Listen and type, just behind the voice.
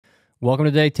Welcome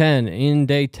to day 10. In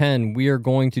day 10, we are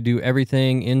going to do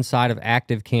everything inside of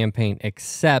ActiveCampaign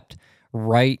except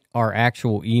write our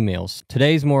actual emails.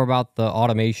 Today's more about the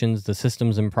automations, the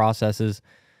systems and processes,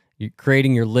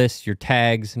 creating your lists, your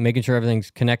tags, making sure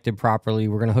everything's connected properly.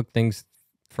 We're going to hook things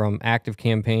from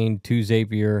ActiveCampaign to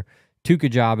Zapier to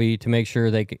Kajabi to make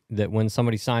sure that when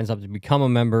somebody signs up to become a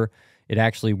member, it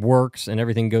actually works and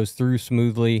everything goes through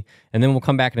smoothly. And then we'll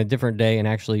come back in a different day and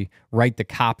actually write the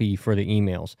copy for the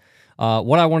emails.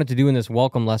 What I wanted to do in this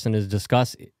welcome lesson is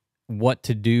discuss what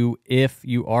to do if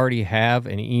you already have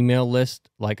an email list,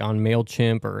 like on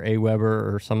MailChimp or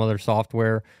Aweber or some other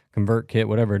software, ConvertKit,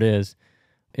 whatever it is.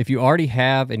 If you already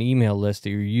have an email list that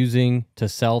you're using to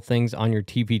sell things on your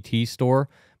TPT store,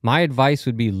 my advice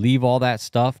would be leave all that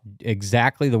stuff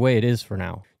exactly the way it is for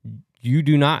now. You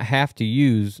do not have to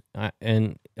use,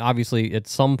 and obviously at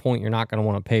some point you're not going to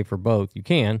want to pay for both. You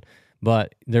can,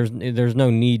 but there's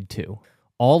no need to.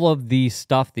 All of the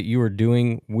stuff that you are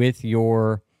doing with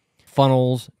your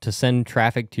funnels to send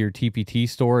traffic to your TPT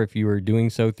store, if you are doing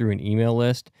so through an email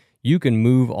list, you can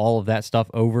move all of that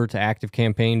stuff over to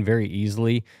ActiveCampaign very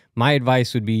easily. My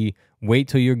advice would be wait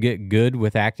till you get good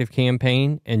with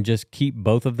ActiveCampaign and just keep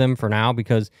both of them for now,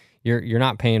 because you're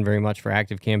not paying very much for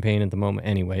ActiveCampaign at the moment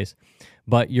anyways.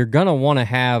 But you're going to want to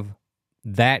have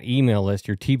that email list,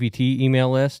 your TPT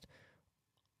email list,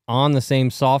 on the same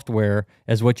software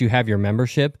as what you have your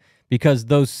membership, because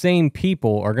those same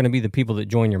people are going to be the people that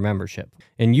join your membership.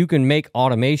 And you can make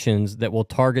automations that will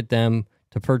target them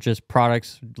to purchase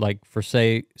products, like for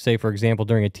say for example,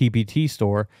 during a TPT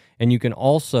store, and you can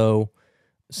also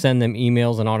send them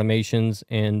emails and automations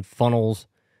and funnels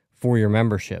for your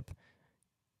membership.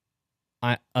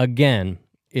 Again,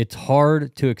 it's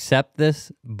hard to accept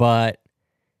this, but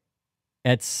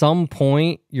at some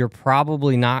point, you're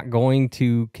probably not going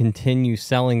to continue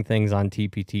selling things on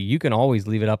TPT. You can always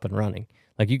leave it up and running.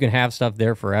 Like, you can have stuff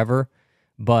there forever,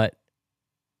 but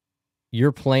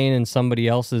you're playing in somebody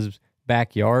else's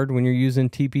backyard when you're using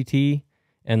TPT.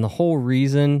 And the whole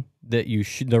reason that you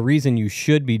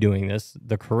should be doing this,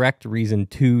 the correct reason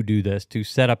to do this, to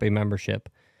set up a membership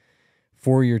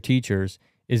for your teachers,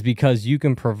 is because you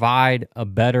can provide a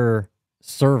better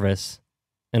service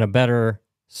and a better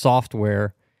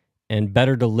software and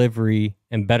better delivery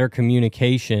and better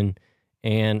communication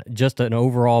and just an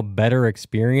overall better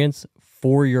experience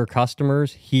for your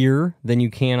customers here than you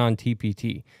can on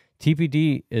TPT.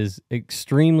 TPT is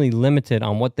extremely limited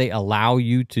on what they allow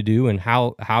you to do and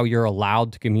how you're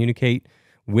allowed to communicate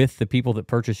with the people that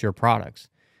purchase your products.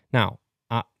 Now,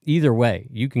 either way,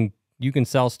 you can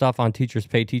sell stuff on Teachers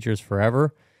Pay Teachers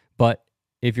forever, but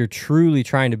if you're truly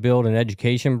trying to build an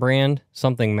education brand,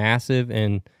 something massive,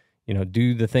 and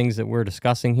do the things that we're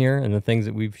discussing here and the things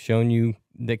that we've shown you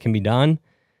that can be done,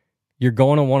 you're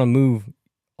going to want to move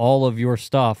all of your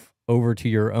stuff over to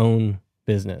your own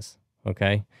business,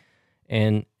 okay?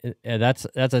 And that's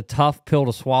a tough pill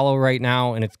to swallow right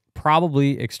now, and it's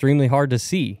probably extremely hard to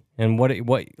see. And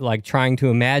like trying to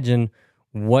imagine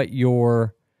what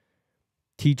your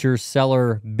teacher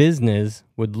seller business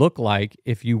would look like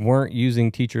if you weren't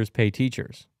using Teachers Pay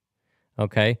Teachers,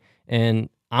 okay? And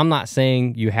I'm not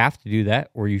saying you have to do that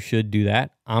or you should do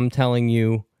that. I'm telling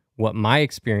you what my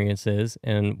experience is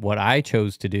and what I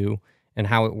chose to do and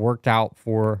how it worked out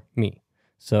for me.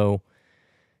 So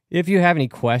if you have any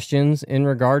questions in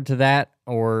regard to that,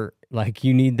 or like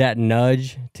you need that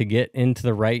nudge to get into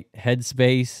the right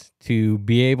headspace to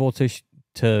be able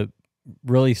to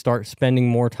really start spending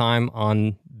more time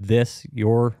on this,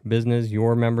 your business,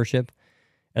 your membership,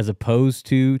 as opposed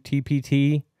to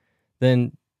TPT,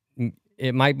 then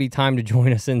it might be time to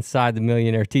join us inside the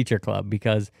Millionaire Teacher Club,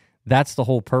 because that's the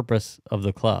whole purpose of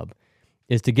the club,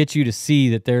 is to get you to see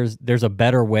that there's a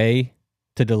better way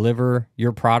to deliver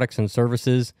your products and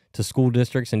services to school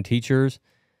districts and teachers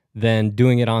than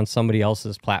doing it on somebody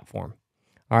else's platform.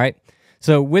 All right.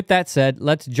 So with that said,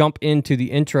 let's jump into the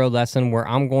intro lesson where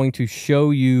I'm going to show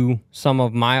you some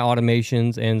of my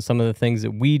automations and some of the things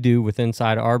that we do with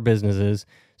inside our businesses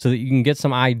so that you can get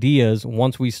some ideas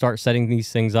once we start setting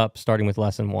these things up, starting with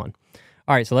lesson 1.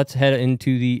 All right, so let's head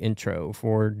into the intro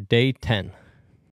for day 10.